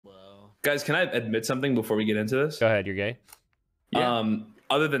Guys, can I admit something before we get into this? Go ahead, you're gay. Yeah.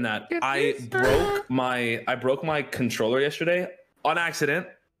 Other than that, I broke my controller yesterday on accident.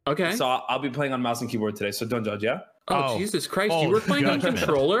 Okay. So I'll be playing on mouse and keyboard today. So don't judge, yeah? Oh, Jesus Christ! You were playing on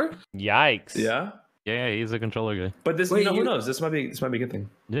controller? Yikes. Yeah. Yeah, he's a controller guy. But this, who knows? This might be a good thing.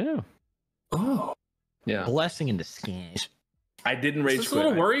 Yeah. Oh. Yeah. Blessing in disguise. I didn't rage quit. It's a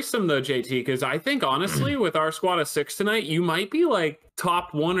little worrisome though, JT, because I think honestly, with our squad of 6 tonight, you might be like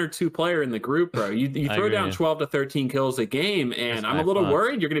top 1 or 2 player in the group, bro. You throw down 12 to 13 kills a game, and I'm a little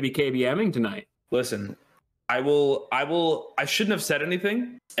worried you're going to be KBMing tonight. Listen, I shouldn't have said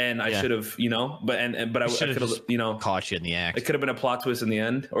anything, and I should have, but I could have, caught you in the act. It could have been a plot twist in the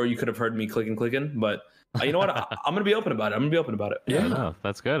end, or you could have heard me clicking, but. You know what? I'm gonna be open about it. Yeah, no,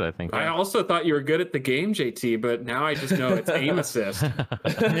 that's good. I think. I also thought you were good at the game, JT, but now I just know it's aim assist.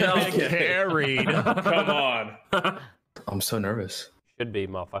 Carried. Come on. I'm so nervous. Should be,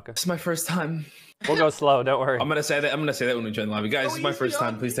 motherfucker. This is my first time. We'll go slow. Don't worry. I'm gonna say that when we join the lobby, guys. This is my first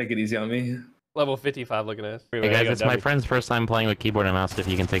time. Please take it easy on me. Level 55 looking at us. Hey guys, it's my friend's first time playing with keyboard and mouse. If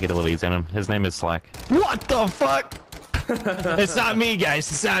you can take it a little easy on him. His name is Slack. What the fuck? It's not me, guys.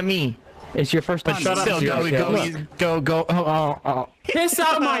 It's not me. It's your first time. Shut up, Go. Oh. Piss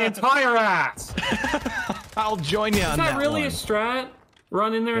out my entire ass. I'll join you on that. Is that really one. a strat?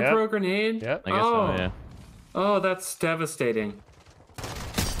 Run in there and throw a grenade? Yep. I guess so, yeah. Oh, that's devastating.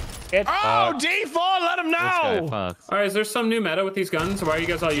 default, let him know. All right, is there some new meta with these guns? Why are you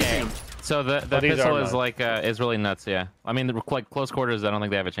guys all using them? So the pistol is like is really nuts, yeah. I mean, like close quarters, I don't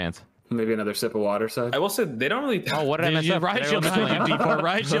think they have a chance. Maybe another sip of water, side. I will say they don't really. Oh, what did I mess up? Right shield behind you, D4.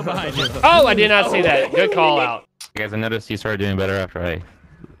 Right shield behind you. Oh, I did not see that. Good call out. Guys, I noticed you started doing better after I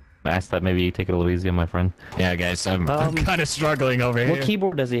asked that maybe you take it a little easy on my friend. Yeah, guys, I'm kind of struggling over here. What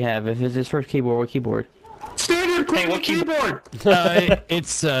keyboard does he have? If it's his first keyboard, what keyboard? Standard what keyboard?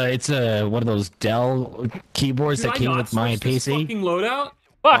 It's one of those Dell keyboards that came with my PC. Fucking loadout.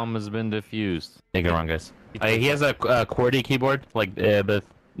 Bomb has been defused. Take it wrong, guys. He has a QWERTY keyboard, like the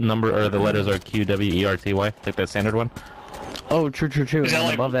number or the letters are QWERTY, like that standard one. Oh, true. Is that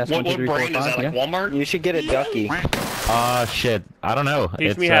like, above that, what brand is that, like Walmart? You should get a ducky. Shit. I don't know.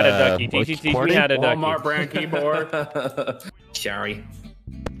 Teach me how to ducky. Teach me how to ducky. Walmart brand keyboard. Sorry.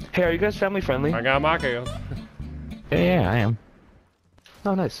 Hey, are you guys family friendly? I got Marco. Yeah, I am.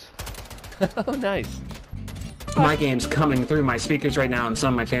 Oh, nice. Oh, nice. My game's coming through my speakers right now, and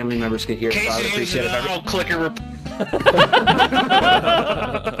some of my family members can hear it, so I would appreciate it. I'll clicker.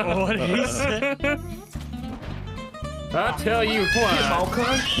 What did he say? I'll tell you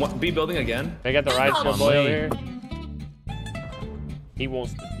What? B building again? I got the right still boy over here. He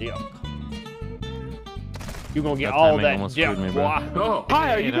wants the dip. You gonna get all that dip, boy. Oh.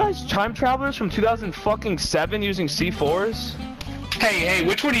 Hi, are you guys time travelers from 2007 using C4s? Hey,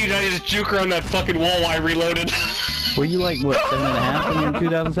 which one of you guys is juke around that fucking wall while I reloaded? Were you like, what, 7.5 in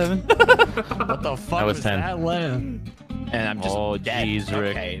 2007? What the fuck I was 10. that, Len? And I'm just dead. Jeez,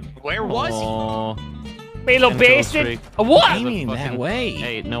 Rick. Okay. Where was Hey, little bastard. What? Aiming that way.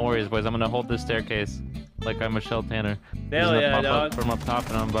 Hey, no worries, boys. I'm gonna hold this staircase like I'm Michelle Tanner. Hell He's gonna yeah, pop dog. up from up top,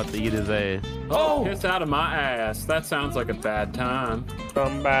 and I'm about to eat his ass. Oh! Piss out of my ass. That sounds like a bad time.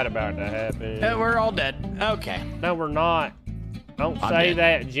 Something bad about to happen. Hey, we're all dead. Okay. No, we're not. Don't say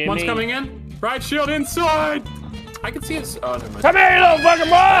that, Jimmy. One's coming in. Right shield inside. I can see it. Oh, never mind. Come here, you little fucking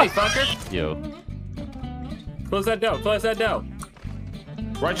boy! Hey, fucker. Yo. Close that door. Close that door.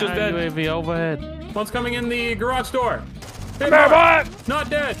 Right shield's dead. UAV overhead. One's coming in the garage door. Hey, Come here, boy! Not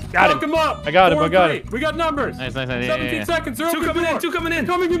dead. Got Fuck him. up. I got him. 4 I got and 3. him. We got numbers. Nice. 17 seconds. They're Two open coming door. in. Two coming in.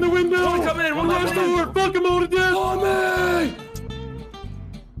 Coming in the window. One coming in. One last coming in. door. Fuck him all to death. Oh, me.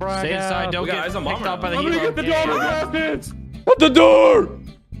 Stay inside. Don't We got get eyes on picked bomber up by the I'm gonna helo. get the door with last hits. What the door?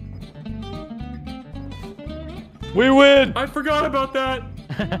 We win. I forgot about that.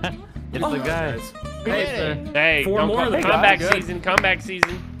 It's the guy. Hey, 4 don't more of the comeback guys. season. Comeback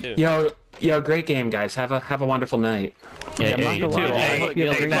season. Dude. Yo, great game, guys. Have a wonderful night. Yeah, you too.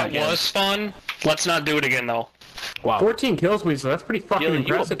 Hey, that was fun. Let's not do it again, though. Wow. 14 kills, so that's pretty fucking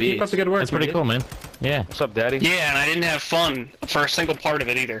impressive. Keep up the good work. That's pretty cool, man. Yeah. What's up, Daddy? Yeah, and I didn't have fun for a single part of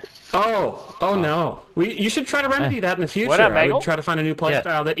it either. Oh no. You should try to remedy that in the future. What up, I Bagel? would try to find a new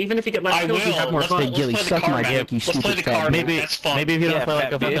playstyle that even if you get less I kills, you have will. more Let's fun. play Gilly, the suck card my map. dick, you Let's play stupid the fat card bitch. map. That's fun. Maybe if you don't play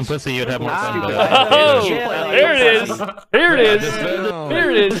like a fucking pussy, you'd have more fun. Oh, here it is. Here it is. Here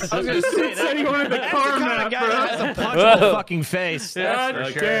it is. I was gonna say you wanted the car map, That's a bro. punchable fucking face. God That's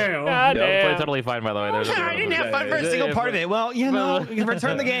for sure. damn. God Yeah, play damn. totally fine, by the way. I didn't have fun for a single part of it. Well, you know, you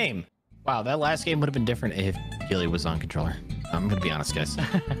return the game. Wow, that last game would have been different if Gilly was on controller. I'm gonna be honest, guys.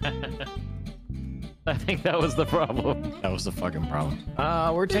 I think that was the problem. That was the fucking problem.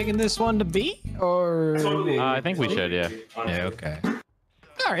 We're taking this one to B, or? I think we should, yeah. Yeah, okay.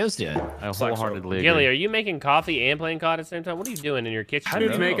 All right, let's do it. I wholeheartedly agree. Gilly, are you making coffee and playing COD at the same time? What are you doing in your kitchen?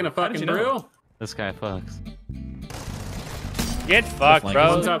 Dude's making a fucking brew. This guy fucks. Get fucked,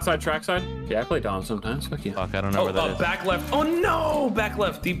 bro. One's outside trackside. Yeah, I play Dom sometimes. Fuck you. Fuck, I don't know where that is. Back left. Oh no! Back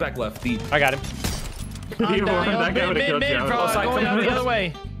left. Deep back left. Deep. I got him. That guy would've killed you. Going out the other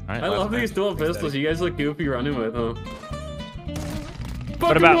way. Right, I love these dual pistols. You guys look goofy running with them.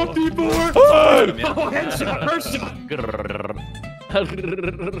 What about?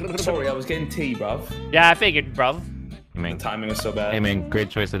 Sorry, I was getting tea, bruv. Yeah, I figured, bro. The timing was so bad. Hey man, great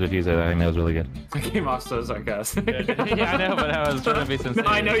choice of diffuser. I think that was really good. I came off so sarcastic. Yeah, I know, but I was trying to be sincere.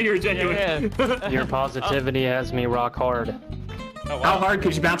 I know you were genuine. Yeah. Your positivity has me rock hard. Oh, wow. How hard?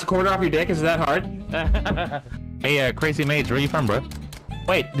 Could you bounce a quarter off your dick? Is that hard? Hey, Crazy Mage, where are you from, bro?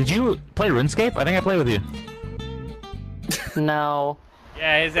 Wait, did you play RuneScape? I think I played with you. No.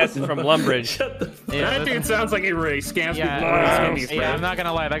 Yeah, his ass is from Lumbridge. That dude sounds like he really scams people. Yeah, I'm not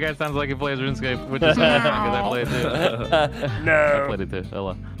gonna lie, that guy sounds like he plays RuneScape, which is funny because I played too. No. I played it too.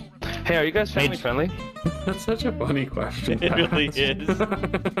 Hello. Hey, are you guys family friendly? That's such a funny question. It really is.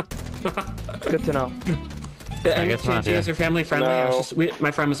 Good to know. I guess not. You guys are family friendly. No. I was just,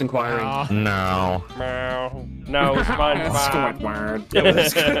 my friend was inquiring. No. No, it's fine. I'll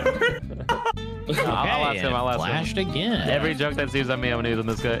ask him. Flashed again. Every joke that seems on me, I'm gonna use on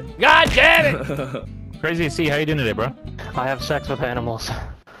this guy. God damn it! Crazy C, how you doing today, bro? I have sex with animals.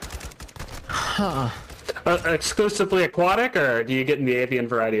 Exclusively aquatic, or do you get in the avian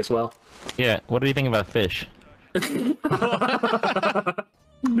variety as well? Yeah. What do you think about fish?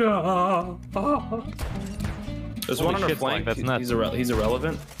 No. There's one on our shit, flank. that's nuts. He's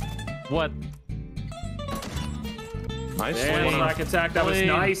irrelevant. What? Nice. One on attack. That was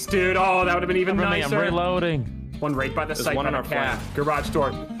nice, dude. Oh, that would have been even nicer. I'm reloading. One right by the site. One on our cat. flank. Garage door.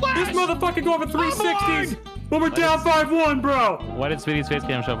 This motherfucker going for 360s. When we're down 5-1, bro. Why did Speedy's face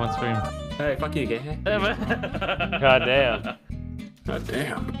cam show up on stream? Hey, fuck you, gay. God damn. God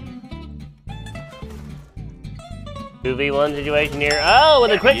damn. 2v1 situation here. Oh, with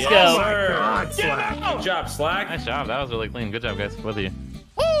a quick scope. God, Slack. Good job, Slack. Nice job. That was really clean. Good job, guys. Both of you.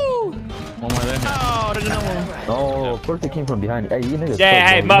 Woo! One more there. Oh, there's another one. Oh, of course they came from behind. Hey, you niggas. Yeah,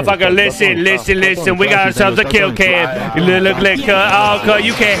 hey, motherfucker, listen. We got ourselves a kill cam. You look like cut.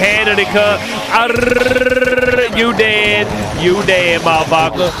 You can't handle it, cut. You dead,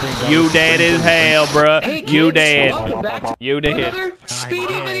 motherfucker. You dead as hell, bruh. You dead. You dead.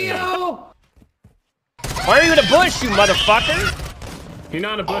 Speedy video. Why are you in a bush, you motherfucker? You're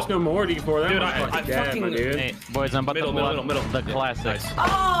not in a bush no more, D4. That Dude, I fucking dude. Hey, boys, I'm about to pull up the classics.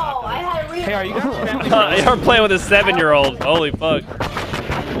 Oh, I had a real. Hey, are you guys You're playing with a 7-year-old. Holy fuck.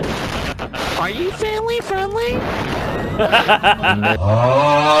 Are you family friendly? 9,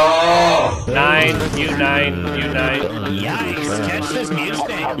 you 9. Yikes! Catch this music.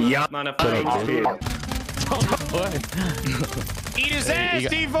 Yup. Not enough. Eat his ass,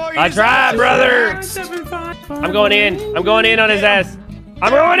 D4. I tried, brother. I'm going in. I'm going in on his ass.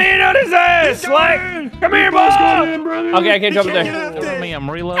 Like, come here, boy. Okay, I can't jump in there. I'm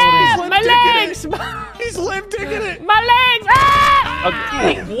reloading. Ah, my legs. He's lip digging it. My legs. Ah!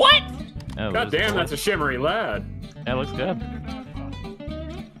 Okay. Wait, what? God damn, that's a shimmery lad. That looks good.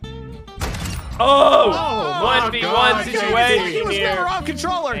 Oh, 1v1 situation He was never off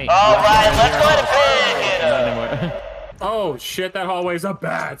controller. Hey, All right, let's go to bed. Oh shit, that hallway's a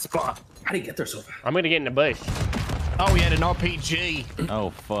bad spot. How do you get there so fast? I'm gonna get in the bush. Oh, we had an RPG. Oh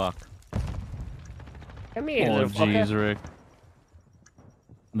fuck. Come here, Oh little jeez, fucker. Rick.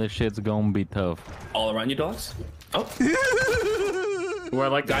 This shit's gonna be tough. All around you, dogs. Oh. Who I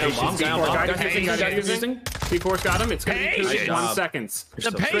like the patience. Guy using. C4's got him. It's gonna be 2 to 1 seconds.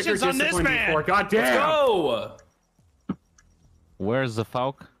 The patience on this man. God damn. Go. Where's the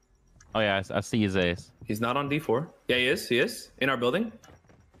Falk? Oh yeah, I see his ace. He's not on D4. Yeah, he is. He is in our building.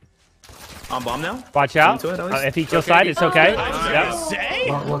 On bomb now. Watch out. If he kills side, it's okay. Yep.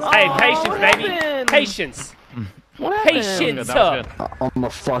 Hey, patience, baby. Patience. Patience. I'm a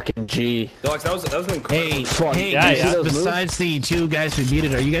fucking G. Dogs, that was incredible. Hey, Yeah. besides the 2 guys who beat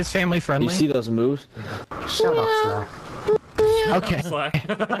it, are you guys family friendly? You see those moves? Shut up, Slack. Okay.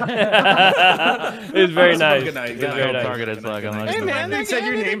 It's very nice. Good night. Very nice. Targeted Slack. I'm Hey man, they said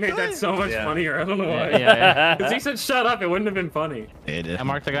your name made that so much funnier. I don't know why. Yeah. Because he said shut up, it wouldn't have been funny. I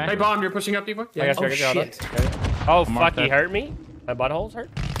marked the guy. Hey Bomb, you're pushing up, D4? I got you. Oh fuck, he hurt me. My butthole's hurt.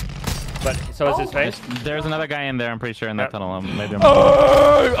 But so is his face. There's another guy in there. I'm pretty sure in that tunnel. Maybe I'm.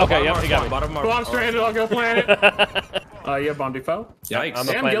 Okay, yep, he got me. Bottom Well, I'm stranded. I'll go plant it. You have bomb default? Yikes. I'm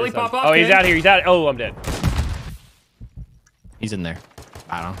Damn, Gilly pop off. Oh, he's King. out here. He's out. Oh, I'm dead. He's in there.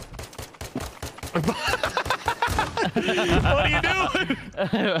 I don't know. What are you doing?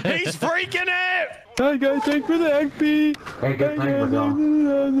 He's freaking out. Hi guys, thanks for the XP. Hey, good playing with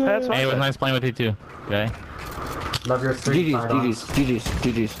y'all. Hey, it was nice playing with you too. Okay. Love your street.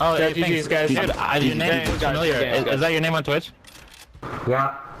 GG's. Oh, Yeah, hey, GG's, thanks. guys. Dude, your name is familiar. Is that your name on Twitch?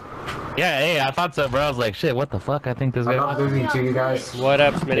 Yeah. Yeah, hey, I thought so, bro. I was like, shit, what the fuck? I think this I'm guy. not losing to you guys. What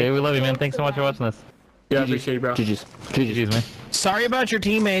up, Smitty? Hey, we love you, man. Thanks so much for watching this. Yeah, appreciate you, bro. GG's, man. Sorry about your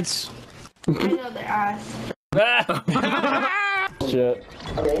teammates. I know their ass. Shit.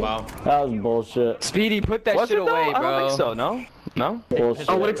 Wow. That was bullshit. Speedy, put that shit away, bro. I don't think so. No. No. Bullshit.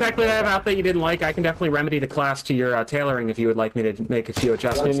 Oh, what exactly I have out that you didn't like? I can definitely remedy the class to your tailoring if you would like me to make a few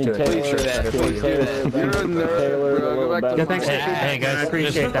adjustments to it. Please do that. Please do that. You're a nerd, bro. Go back to Yeah, thanks. Hey, guys. I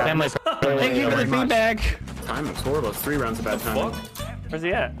appreciate that. Thank you for the feedback. Time is horrible. It's 3 rounds of bad time. Where's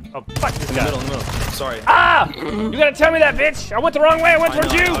he at? Oh, fuck this In guy. the middle. Sorry. Ah! You gotta tell me that, bitch. I went the wrong way. I went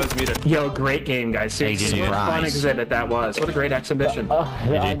towards you. I was muted. Yo, great game, guys. Seriously, what a fun exhibit that was. What a great exhibition.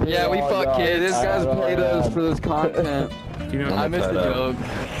 Yeah, we fuck kid. This guy's paid us for this content. Do you know I missed the joke.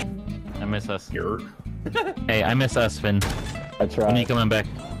 I miss us. Hey, I miss us, Finn. I When are tried. you coming back?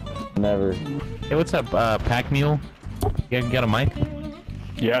 Never. Hey, what's up, Pack Mule? You got a mic?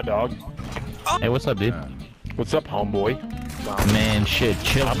 Yeah, dog. Hey, what's up, dude? What's up, homeboy? Man, shit,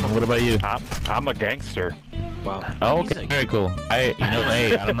 chill. What about you? I'm a gangster. Wow. Oh, okay, very cool. Hey,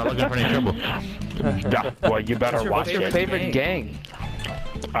 I'm not looking for any trouble. Well, you better watch What's your it. favorite gang?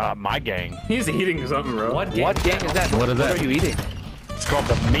 My gang. He's eating something, bro. What gang? What gang is that? What is that? What are you eating? It's called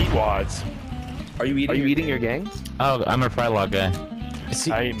the Meatwads. Are you eating? Are you eating your gangs? Oh, I'm a fry log guy.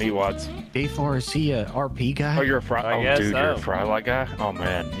 I eat Meatwads. Day4, is he a RP guy? Oh, you're a fry. I Oh, guess dude, you're a so. fry like guy. Oh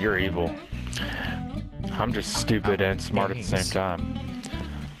man, you're evil. I'm just stupid and smart at the same time.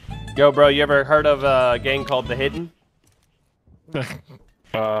 Yo, bro, you ever heard of a gang called The Hidden?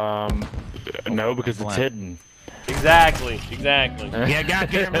 No, because it's hidden. Exactly. Yeah,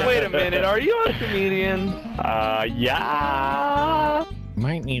 got Wait a minute. Are you a comedian? Yeah.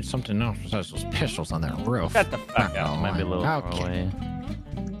 Might need something else besides those pistols on that roof. Shut the fuck up. Might be a little far Okay. away.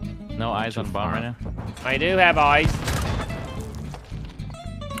 No eyes on bomb right now. I do have eyes.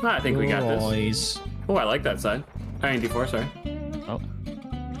 I think we got this. Boys. Oh, I like that side. I mean, D4, sorry. Oh.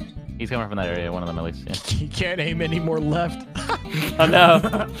 He's coming from that area, one of them at least. Yeah. You can't aim any more left. Oh no.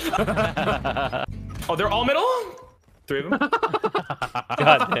 Oh, they're all middle? 3 of them?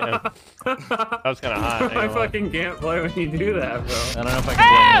 God damn. That was kind of hot. I fucking can't play when you do that, bro. I don't know if I can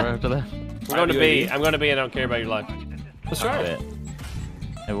play anymore after that. I'm going to B. I'm going to B. I don't care about your life. Let's try it.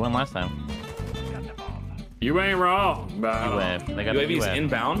 It won last time. You ain't wrong, bro. They got UAV's UAV.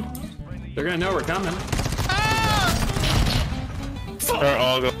 inbound. They're gonna know we're coming. They're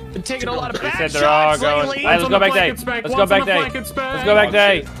all go. Been taking a lot of They back said they're all shots going. lately. Hey, let's go back day. Let's go back day. Let's go back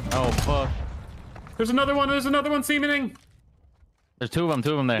day. Oh, fuck. There's another one. There's another one seeming. There's two of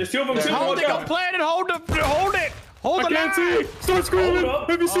them there. There's 2 of them. Hold it, I'm playing it. Hold it. Hold it. Hold I it. can't see. Start screaming.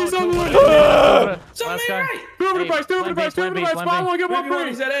 If you see someone. Last guy. Two over the price. Two over the price. Two over the price. Spawn one, get one free.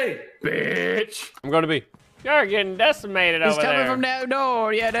 He's at A. Bitch. I'm going to B. You're getting decimated He's over coming there. from that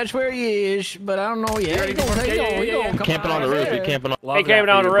door. Yeah, that's where he is. But I don't know yet. He gonna come Camping out on the roof. there. He camping on. He came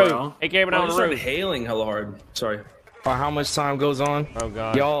on the roof. He came I on just the started roof. hailing hella hard. Sorry. Or how much time goes on? Oh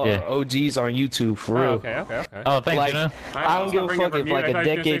god. Y'all Yeah. are OGs on YouTube for Oh, real. okay. Oh, thanks, Like, you know. I don't give a fuck if like a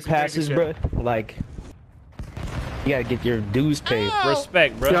decade passes, bro. Like, you gotta get your dues paid.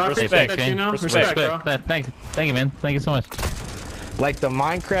 Respect, bro. Yeah, I Respect. appreciate that, you know? Respect, bro. Thank you, man. Thank you so much. Like the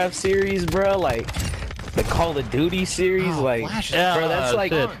Minecraft series, bro. Like the Call of Duty series, like, bro, that's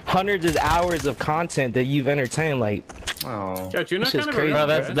like shit. hundreds of hours of content that you've entertained. Like, Oh. Yeah, you're not This is kind of crazy. Bro,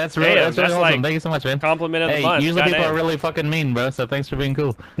 that's Damn, really that's awesome. like Thank you so much, man. Compliment of the Hey, month. usually people Goddamn. are really fucking mean, bro. So thanks for being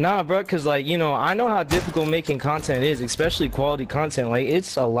cool. nah, bro, cause like, you know, I know how difficult making content is, especially quality content. Like,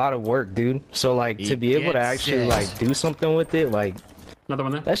 it's a lot of work, dude. So like, to be able to actually like do something with it, like, Another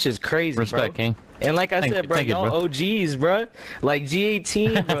one there. that's just crazy, Respect, bro. King. And like I Thank said, you- bro, thank you, y'all bro. OGs, bro. Like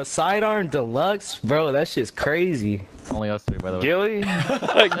G18, bro, Sidearm Deluxe, bro. That's just crazy. Only us three, by the way. Gilly?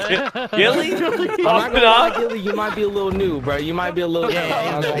 Gilly? I'm not gonna lie, Gilly, you might be a little new, bro. You might be a little.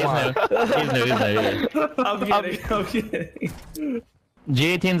 Yeah, he's new. I'm kidding.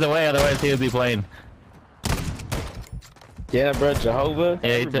 G18's away, otherwise he would be playing. Yeah, bro, Jehovah. Yeah,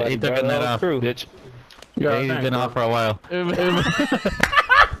 he everybody, took bro, a night the whole off. crew. Bitch. Yeah, he's been off for a while.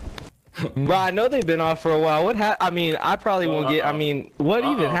 Bro, I know they've been off for a while. What I mean, I probably won't get. I mean, what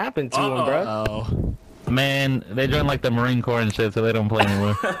even happened to him, bro? Oh. Man, they joined like the Marine Corps and shit, so they don't play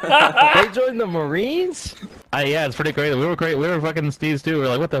anymore. They joined the Marines? Yeah, it's pretty crazy. We were great. We were fucking Steves too. We're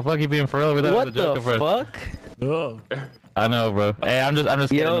like, what the fuck, you being for real? We thought What the fuck? Oh. I know, bro. Hey, I'm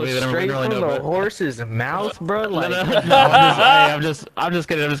just Yo, kidding. straight really from know, the bro. horse's mouth, bro. Like, I'm just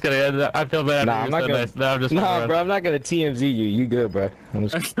kidding. I feel bad. Nah, I'm not gonna. Nice. No, I'm just Nah, bro, I'm not gonna TMZ you. You good, bro? I'm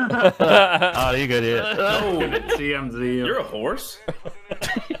just... Oh, you good? Yeah. Oh, TMZ. You're a horse.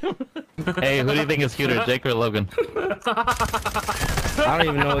 Hey, who do you think is cuter, Jake or Logan? I don't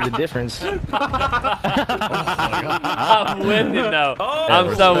even know the difference. I'm with you now.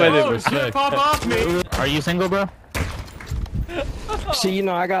 I'm so with you. Respect. Pop off me. Are you single, bro? See,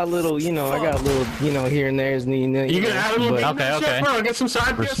 I got little, here and there. You gonna have a little but, baby shit, bro? Get some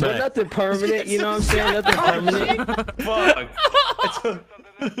side but nothing permanent, you know what I'm saying? Nothing permanent. Fuck.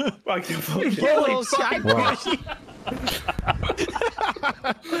 Fucking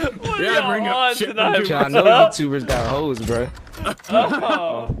Yeah, bring up shit. tonight, I know YouTubers got hoes, bro.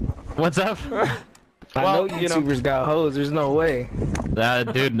 What's up? I know YouTubers got hoes. There's no way. Dude, I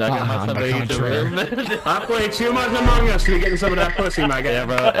got my somebody YouTuber. I played too much Among Us to be getting some of that pussy, my guy. Yeah,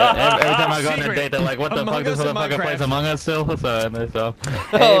 bro. Every time I go on a date, they're like, what the fuck, this motherfucker plays Among Us still? So.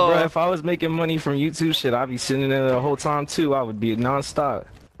 Hey, bro, if I was making money from YouTube shit, I'd be sitting there the whole time too. I would be nonstop.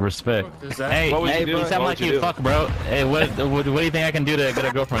 Respect. Hey, you sound like you fuck, bro. Hey, what do you think I can do to get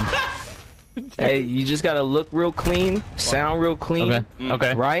a girlfriend? Hey, you just gotta look real clean, sound real clean.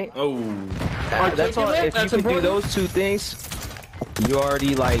 Okay. Right? Oh. That's all. If you can do those two things, you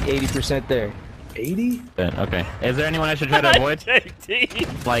already like 80% there. 80? Okay. Is there anyone I should try to avoid?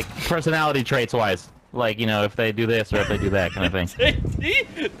 JT. Like personality traits wise. Like, if they do this or if they do that kind of thing.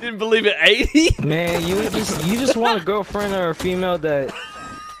 JT didn't believe it. 80? Man, you just want a girlfriend or a female that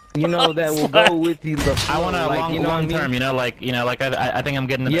that will go with you. I want a long term, I think I'm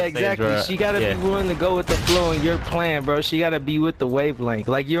getting to that exactly. stage where, she gotta be willing to go with the flow and your plan, bro. She gotta be with the wavelength.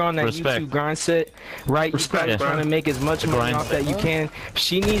 Like you're on that YouTube grind set, right? You're trying to make as much money off that you can.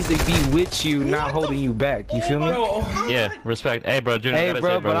 She needs to be with you, not holding you back. You feel me? Yeah, respect. Hey, bro, Juno, hey,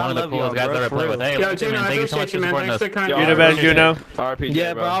 bro, one of the coolest guys I ever played with. Hey, Juno, thank you so much for supporting us. You're the best, Juno.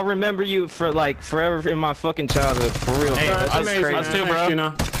 Yeah, bro, I'll remember you for like forever in my fucking childhood. For real. Hey, that's crazy. Us too,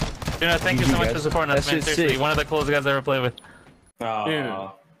 bro. Thank you so much for supporting us, man. Seriously, one of the coolest guys I ever played with. Wow.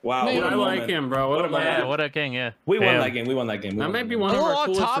 Dude, I like him, bro. What a king, yeah. We won that game. That might be one of our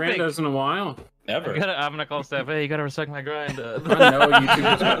coolest randos in a while. Ever. I'm gonna call Steph. Hey, you gotta respect my grind. I know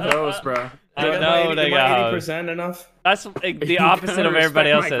YouTubers got those, bro. I know they got 80% enough. That's the opposite of everybody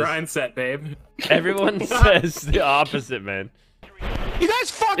else says. Grind set, babe. Everyone says the opposite, man. You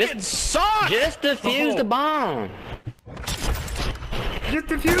guys fucking suck! Just defuse the bomb. Just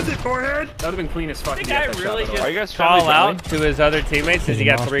defuse it, forehead. That would have been clean as fuck. I think I really just call out to his other teammates since he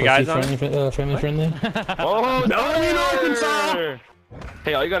got 3 guys on him. Friendly. Oh, no, in Arkansas!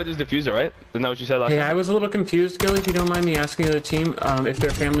 Hey, all you gotta do is defuse it, right? Isn't that what you said last time? Hey, I was a little confused, Gilly, if you don't mind me asking the other team if they're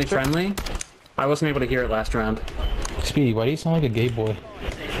family friendly. I wasn't able to hear it last round. Speedy, why do you sound like a gay boy?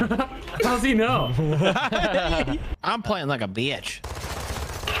 How's he know? I'm playing like a bitch.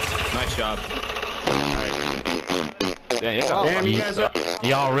 Nice job. Damn, you guys are...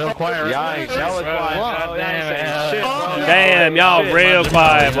 Y'all real quiet. Yikes, that was quiet. Damn, y'all real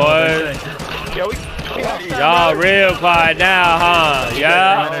quiet, boys. Y'all real quiet now, huh?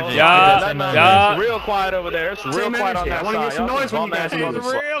 Yeah. Real quiet over there. It's real quiet on that side. I want to get some noise when you guys are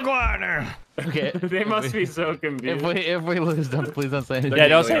real quiet now. Okay. They must be so confused. If we lose, please don't say anything. Yeah,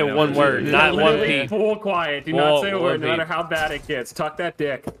 don't say one word, not one P. Full quiet. Do not say a word, no matter how bad it gets. Tuck that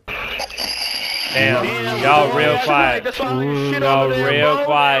dick. Damn, y'all real quiet. Y'all real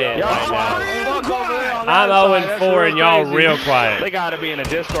quiet right now. I'm 0-4 and y'all real quiet. They gotta be in a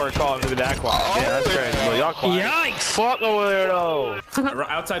Discord call and be that quiet. Yeah, that's crazy. Y'all quiet. Yikes! Fuck over there though.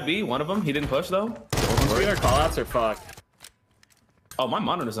 Outside B, one of them. He didn't push though. Their callouts are fucked. Oh, my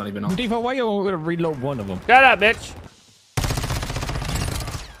monitor's not even on. Devo, why you gonna reload one of them? Shut up, bitch.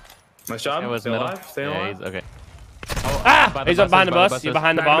 Nice job. Stay alive. Stay alive. Okay. He's up behind the bus. You're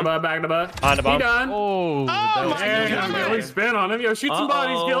behind the bomb. Back the bus. Behind the bomb. He done. Oh, damn. Gilly spin on him. Yo, shoot some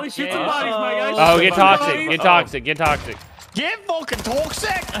bodies, Gilly. Shoot some bodies, my guy. Oh, get toxic. Get toxic. Get toxic. Get fucking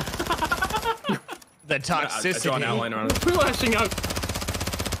toxic! The toxicity. Flashing out.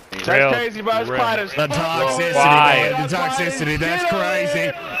 That's crazy, bro. It's quiet as the toxicity, man. The toxicity. That's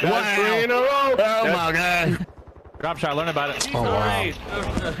crazy. Wow. 3 in a row. Oh my god. Drop shot, learn about it. Oh, wow.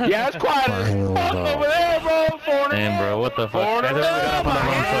 Yeah, it's quiet as fuck over there, bro. Damn, bro, what the fuck? Guys, got up on the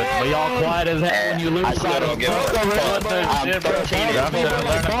wrong foot. But y'all quiet as hell when you lose. I don't give a fuck. Drop shot,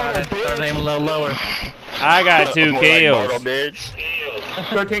 learn about it. Start aiming a little lower. I got 2 kills.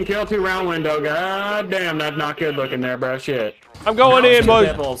 13 kill, 2 round window. God damn, that's not good looking there, bro. Shit. I'm going in,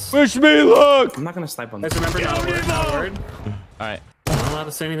 boys. Wish me luck. I'm not gonna snipe on this. this. Remember, not a word. All right. I'm not allowed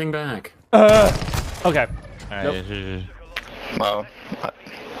to say anything back. Okay. All right. Nope. Well.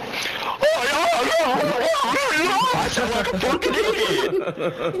 I sound like a fucking idiot.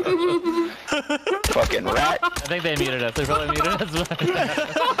 Fucking rat. I think they muted us. They probably muted us.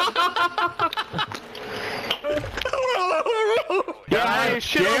 Yeah,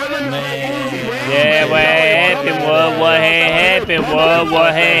 shit over there. Yeah, what happened, what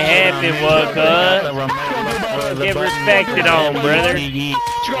happened, cuz? Get respected on, brother.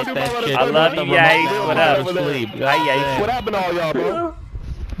 I love you guys. What up? What happened to all y'all, bro?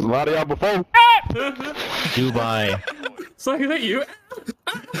 A lot of y'all before. Dubai. So is that you?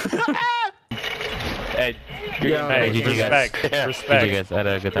 Hey, respect. Respect. You guys had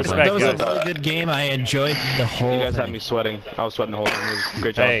a good time. That was a really good game. I enjoyed the whole. You guys had me sweating. I was sweating the whole time.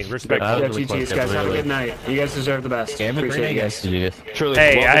 Great job. Hey, respect. Yeah, GG's, guys. Have a good night. You guys deserve the best. Have a great night, guys. Truly,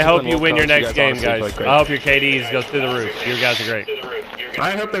 hey, I hope you win your next game, guys. I hope your KDs go through the roof. You guys are great.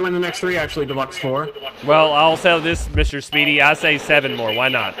 I hope they win the next 3, actually, Deluxe 4. Well, I'll sell this, Mr. Speedy. I say 7 more. Why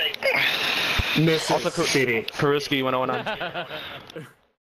not? Mr. Speedy. Peruski 1009.